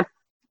to,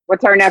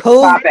 what's our next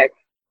topic?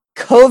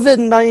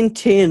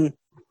 COVID-19.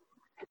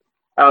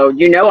 Oh,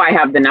 I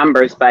have the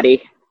numbers,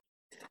 buddy,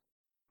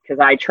 because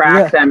I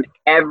track them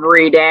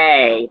every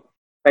day.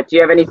 But do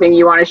you have anything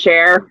you want to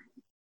share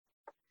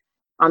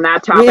on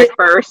that topic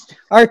first?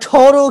 Our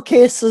total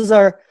cases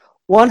are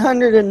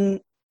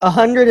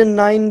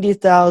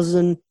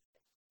 190,000.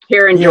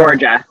 Here in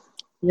Georgia.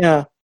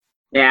 Yeah.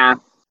 Yeah.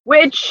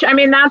 Which, I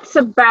mean, that's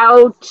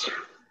about,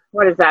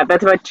 what is that?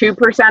 That's about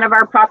 2% of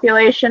our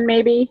population,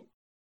 maybe?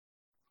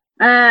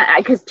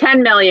 Because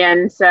 10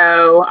 million,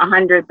 so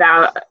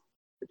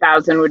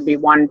 100,000 would be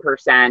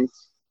 1%.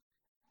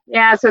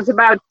 Yeah, so it's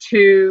about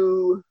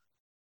 2%.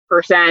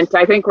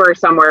 I think we're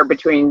somewhere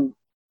between,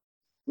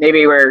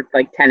 maybe we're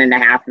like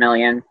 10.5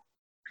 million.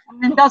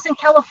 And then doesn't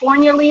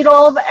California lead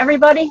all of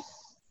everybody?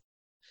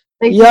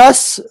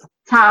 Yes.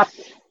 Top.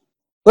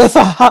 With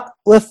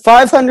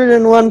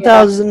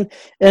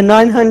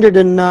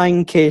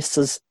 501,909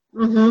 cases.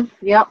 Mm-hmm.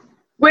 Yep.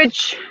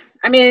 Which,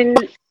 I mean...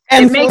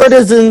 And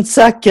Florida's in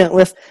second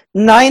with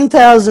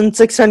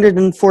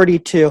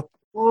 9,642.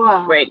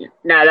 Whoa. Wait,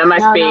 no, that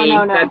must be...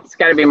 No. That's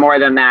got to be more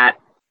than that.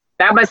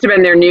 That must have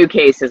been their new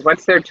cases.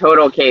 What's their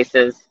total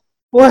cases?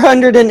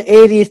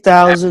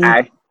 480,000.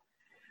 Okay.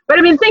 But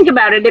I mean, think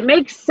about it. It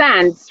makes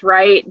sense,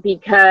 right?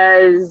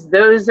 Because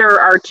those are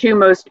our two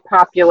most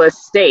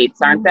populous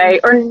states, aren't they?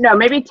 Or no,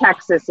 maybe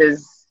Texas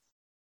is.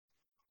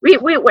 We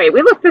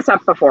looked this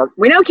up before.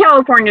 We know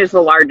California is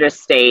the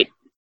largest state.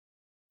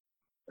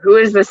 Who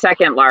is the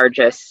second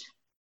largest?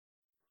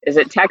 Is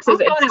it Texas?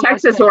 It's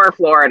Texas or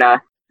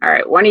Florida. All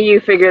right, one of you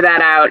figure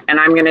that out, and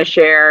I'm going to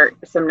share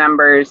some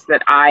numbers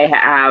that I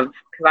have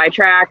because I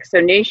track. So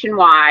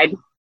nationwide,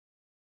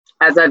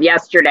 as of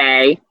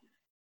yesterday,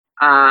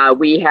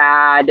 we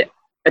had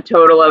a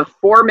total of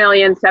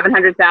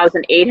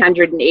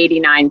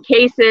 4,700,889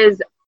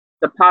 cases.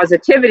 The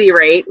positivity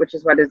rate, which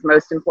is what is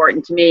most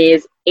important to me,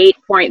 is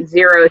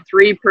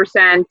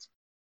 8.03%.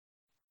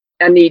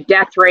 And the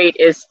death rate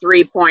is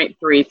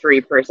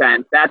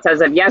 3.33%. That's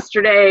as of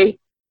yesterday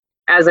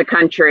as a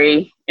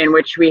country, in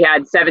which we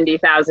had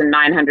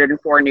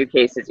 70,904 new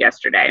cases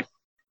yesterday.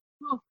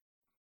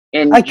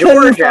 In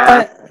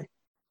Georgia,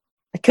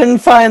 I couldn't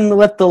find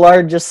what the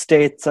largest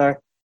states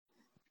are.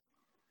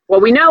 well,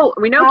 we know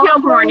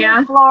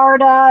California.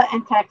 Florida,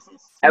 and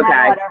Texas. in that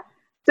Okay. order.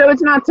 So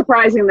it's not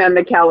surprising then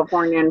that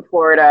California and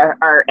Florida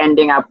are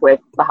ending up with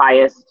the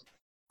highest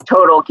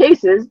total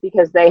cases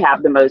because they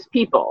have the most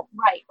people.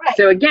 Right.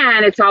 So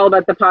again, it's all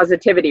about the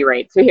positivity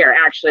rate. So here,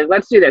 actually,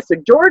 let's do this. So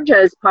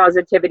Georgia's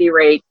positivity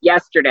rate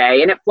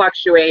yesterday, and it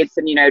fluctuates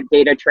and,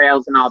 data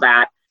trails and all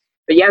that.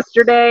 But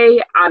yesterday,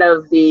 out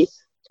of the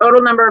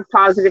total number of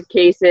positive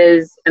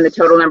cases and the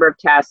total number of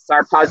tests,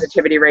 our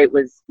positivity rate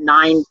was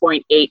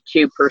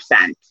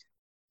 9.82%.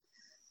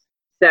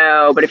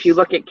 So, but if you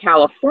look at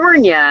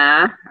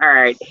California, all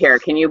right, here,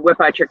 can you whip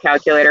out your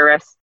calculator,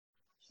 Riss?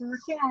 Sure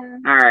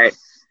can. All right.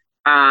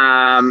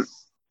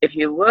 If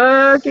you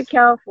look at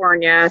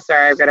California,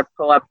 sorry, I've got to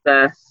pull up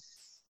the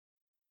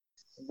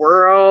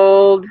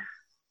World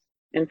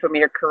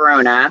Infometer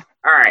Corona.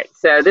 All right,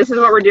 so this is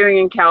what we're doing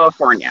in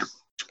California.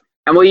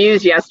 And we'll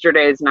use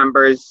yesterday's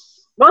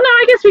numbers. Well, no,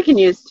 I guess we can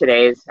use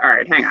today's. All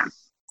right, hang on.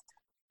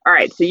 All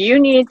right, so you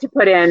need to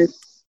put in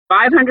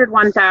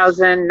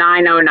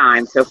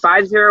 501,909. So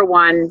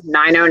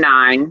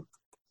 501,909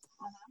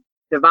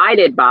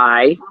 divided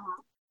by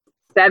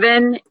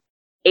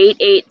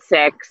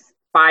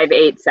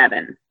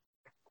 7,886,587.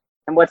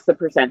 And what's the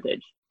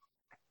percentage?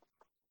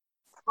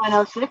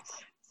 0.06.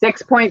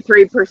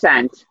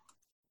 6.3%.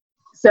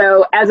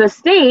 So as a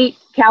state,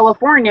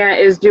 California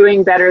is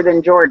doing better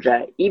than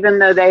Georgia, even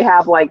though they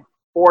have like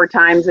 4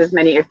 times as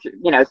many,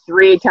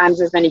 3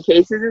 times as many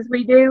cases as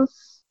we do.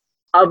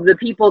 Of the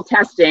people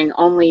testing,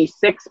 only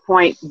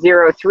 6.03%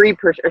 or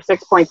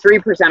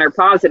 6.3% are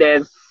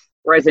positive,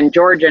 whereas in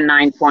Georgia,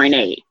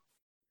 9.8%.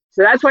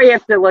 So that's why you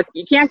have to look.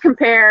 You can't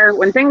compare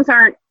when things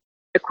aren't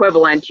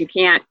equivalent. You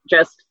can't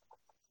just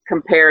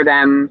compare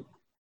them.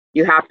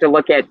 You have to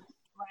look at,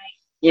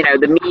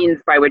 the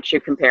means by which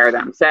you compare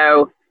them.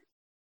 So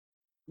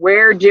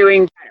we're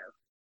doing better.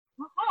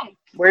 Okay.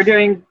 We're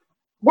doing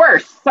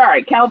worse.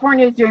 Sorry,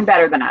 California is doing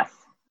better than us.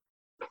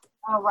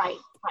 Oh, right.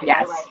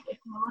 Yes. Right. If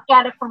you look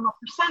at it from a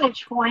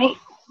percentage point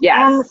Yes.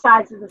 and the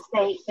size of the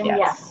state, then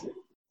yes.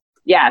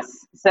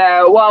 Yes.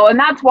 So, well, and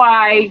that's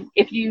why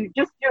if you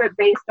just do it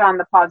based on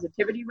the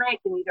positivity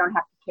rate, then you don't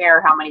have to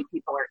care how many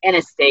people are in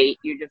a state.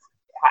 It's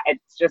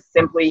just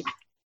simply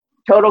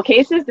total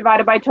cases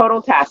divided by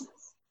total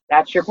tests.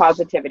 That's your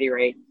positivity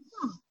rate.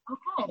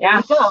 Okay.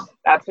 Yeah. There you go.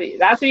 That's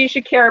what you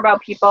should care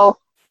about, people.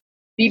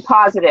 Be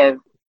positive.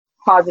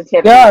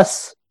 Positivity.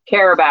 Yes.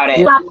 Care about it.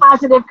 It's not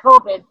positive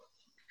COVID.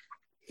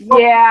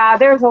 Yeah,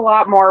 there's a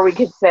lot more we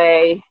could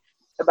say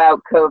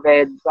about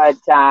COVID, but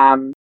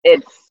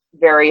it's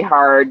very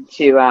hard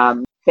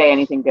to say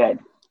anything good.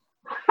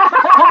 All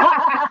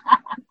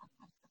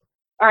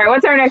right,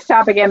 what's our next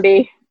topic,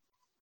 MB?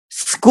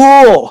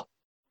 School.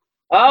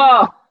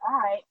 Oh, All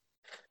right.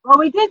 Well,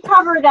 we did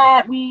cover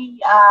that. We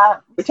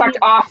talked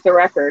off the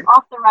record.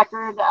 Off the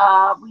record,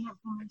 we have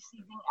been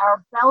receiving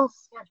our bell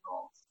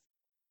schedules.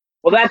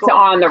 Well, that's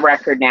on the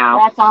record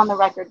now. That's on the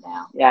record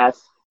now. Yes.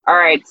 All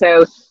right,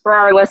 so for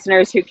our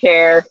listeners who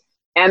care,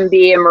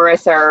 MB and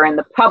Marissa are in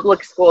the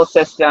public school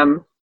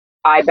system.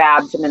 I,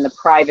 Babs, am in the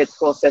private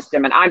school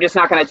system. And I'm just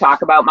not going to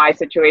talk about my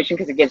situation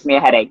because it gives me a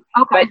headache.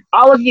 Okay. But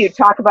all of you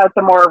talk about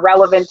the more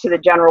relevant to the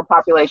general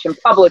population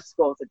public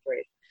school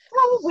situation.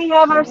 So we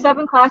have our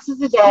 7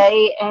 classes a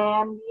day,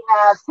 and we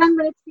have 10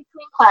 minutes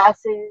between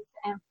classes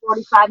and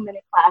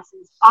 45-minute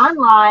classes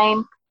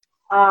online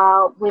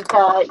with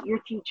your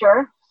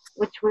teacher,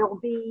 which will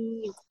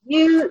be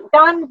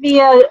done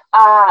via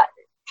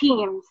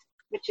Teams,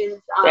 which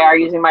is... They are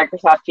using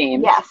Microsoft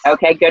Teams? Yes.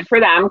 Okay, good for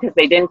them, because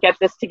they didn't get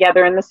this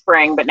together in the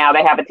spring, but now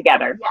they have it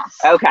together. Yes.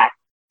 Okay.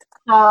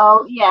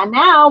 So, yeah,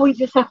 now we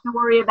just have to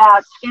worry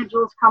about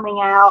schedules coming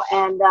out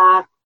and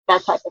that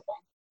type of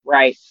thing.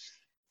 Right.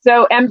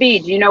 So,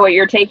 MB, do you know what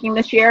you're taking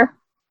this year?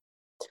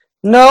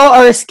 No,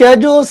 our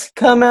schedules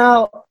come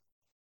out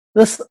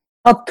this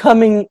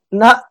upcoming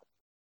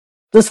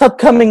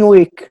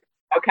week.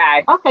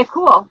 Okay. Okay,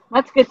 cool.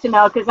 That's good to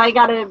know because I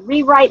got to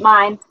rewrite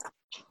mine.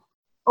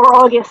 Or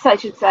August, I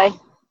should say.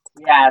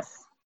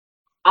 Yes.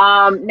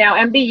 Now,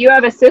 MB, you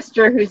have a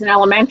sister who's an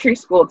elementary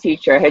school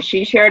teacher. Has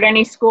she shared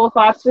any school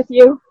thoughts with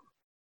you?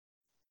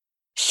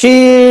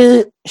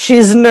 She's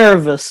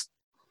nervous.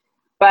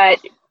 But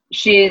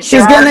she's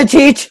gonna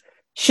teach.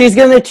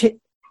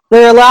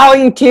 They're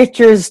allowing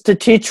teachers to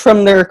teach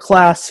from their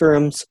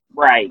classrooms.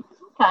 Right.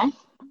 Okay.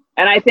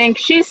 And I think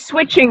she's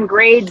switching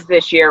grades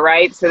this year,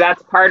 right? So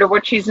that's part of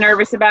what she's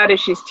nervous about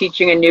is she's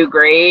teaching a new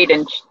grade,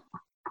 and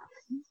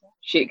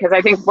because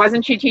I think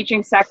wasn't she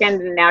teaching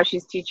second and now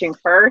she's teaching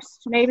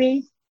first,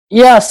 maybe?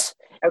 Yes.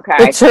 Okay.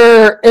 It's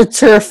her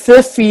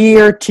 5th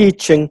year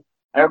teaching.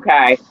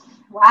 Okay.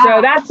 Wow.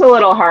 So that's a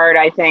little hard,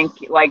 I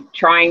think, like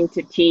trying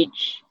to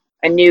teach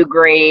a new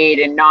grade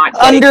and not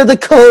Under the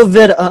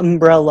COVID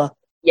umbrella.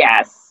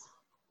 Yes.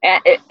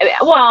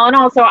 Well, and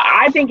also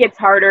I think it's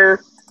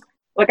harder.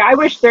 Like, I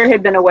wish there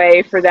had been a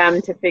way for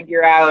them to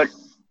figure out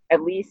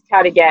at least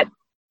how to get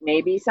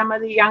maybe some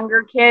of the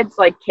younger kids,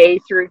 like K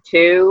through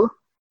 2,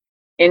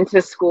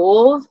 into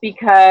schools,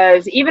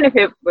 because even if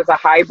it was a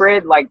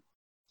hybrid, like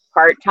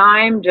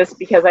part-time, just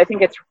because I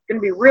think it's going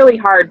to be really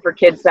hard for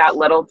kids that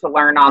little to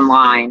learn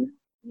online.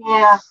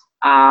 Yeah.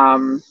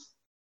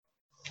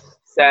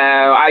 So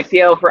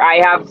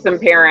I have some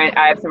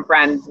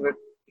friends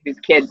whose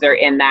kids are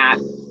in that,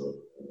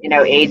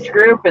 age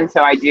group. And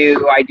so I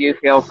do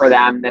feel for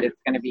them that it's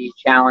going to be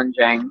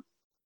challenging.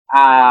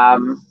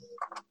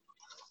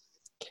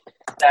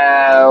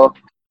 So,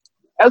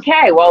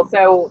 okay. Well,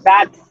 so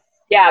that's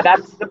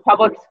the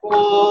public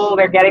school.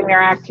 They're getting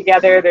their act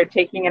together. They're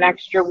taking an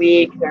extra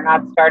week. They're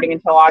not starting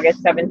until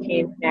August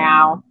 17th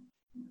now.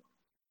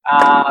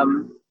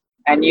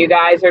 And you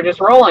guys are just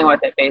rolling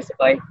with it,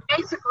 basically.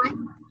 Basically.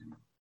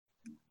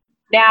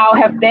 Now,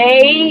 have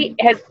the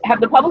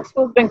public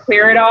schools been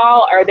clear at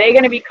all? Are they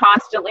going to be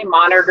constantly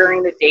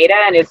monitoring the data?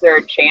 And is there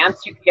a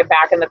chance you can get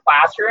back in the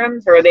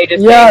classrooms, or are they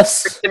just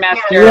yes, saying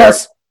semester?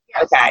 Yes.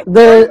 Okay.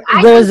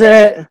 There's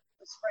a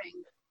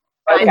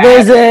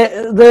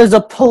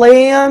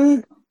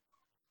plan.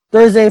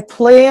 There's a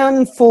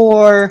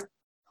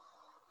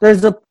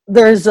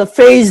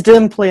phased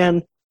in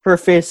plan for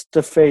face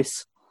to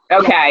face.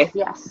 Okay.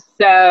 Yes.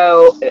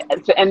 So,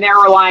 and they're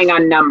relying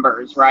on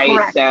numbers, right?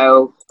 Correct.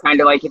 So, kind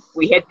of like if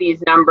we hit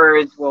these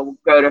numbers, we'll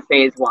go to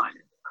phase 1.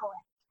 Correct.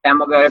 Then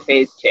we'll go to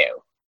phase 2.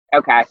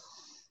 Okay.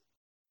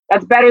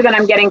 That's better than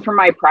I'm getting from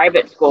my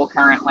private school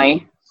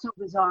currently. So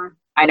bizarre.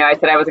 I know I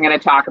said I wasn't going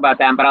to talk about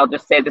them, but I'll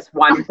just say this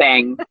one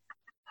thing.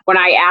 When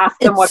I asked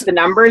them what the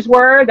numbers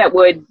were that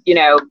would,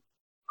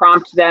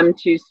 prompt them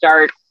to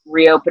start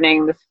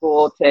reopening the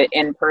school to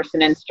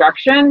in-person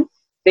instruction,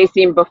 they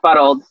seemed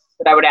befuddled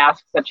that I would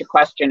ask such a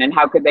question, and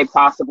how could they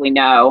possibly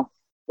know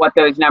what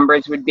those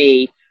numbers would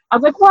be? I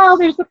was like, well,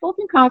 there's the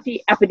Fulton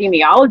County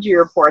epidemiology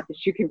report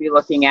that you can be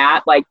looking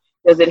at. Like,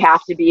 does it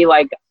have to be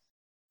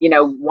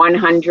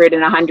 100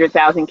 and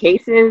 100,000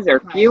 cases or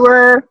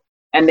fewer?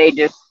 And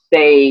it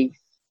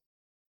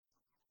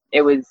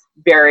was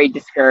very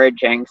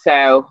discouraging.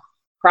 So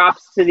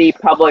props to the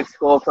public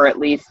school for at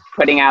least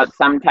putting out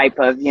some type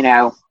of, Hey,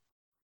 plan.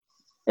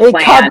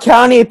 Cobb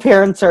County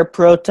parents are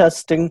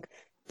protesting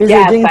because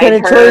Yes, they didn't get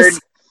I've a heard. choice.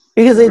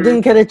 Because they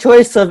didn't get a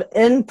choice of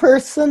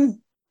in-person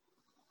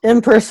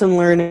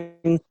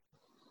learning.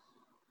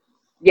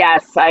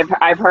 Yes,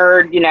 I've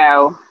heard,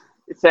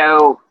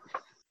 so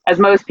as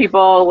most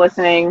people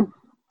listening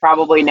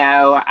probably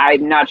know,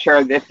 I'm not sure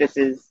if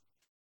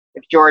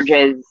Georgia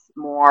is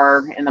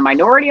more in the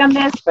minority on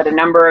this, but a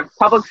number of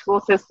public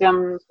school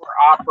systems were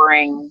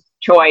offering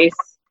choice.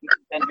 You can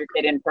send your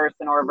kid in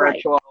person or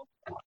virtual.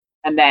 Right.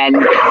 And then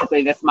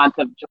basically this month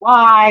of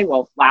July,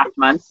 well, last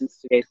month, since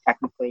today's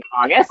technically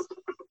August,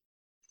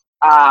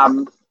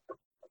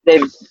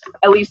 they've,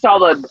 at least all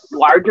the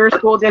larger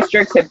school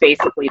districts have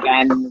basically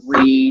been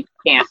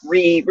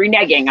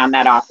reneging on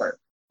that offer.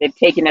 They've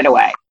taken it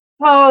away.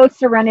 Oh,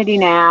 Serenity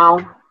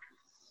now.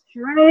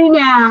 Serenity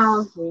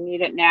now. We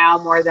need it now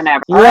more than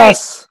ever.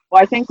 Yes. Right.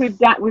 Well, I think we've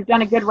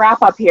done a good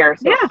wrap up here.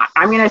 So yeah.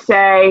 I'm going to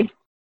say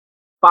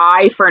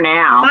bye for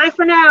now. Bye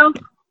for now.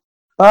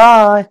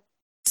 Bye.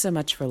 Thanks so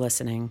much for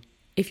listening.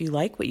 If you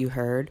like what you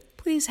heard,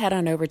 please head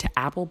on over to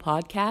Apple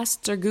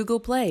Podcasts or Google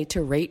Play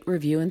to rate,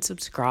 review, and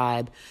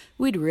subscribe.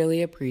 We'd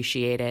really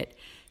appreciate it.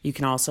 You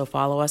can also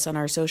follow us on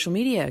our social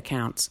media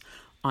accounts.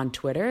 On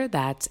Twitter,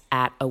 that's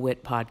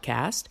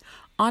 @AWitPodcast.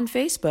 On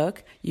Facebook,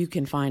 you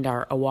can find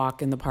our A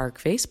Walk in the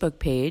Park Facebook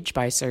page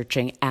by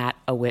searching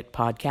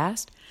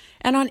 @AWitPodcast.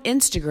 And on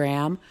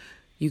Instagram,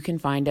 you can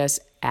find us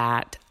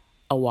at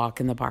A Walk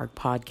in the Park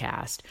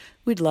Podcast.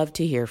 We'd love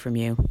to hear from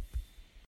you.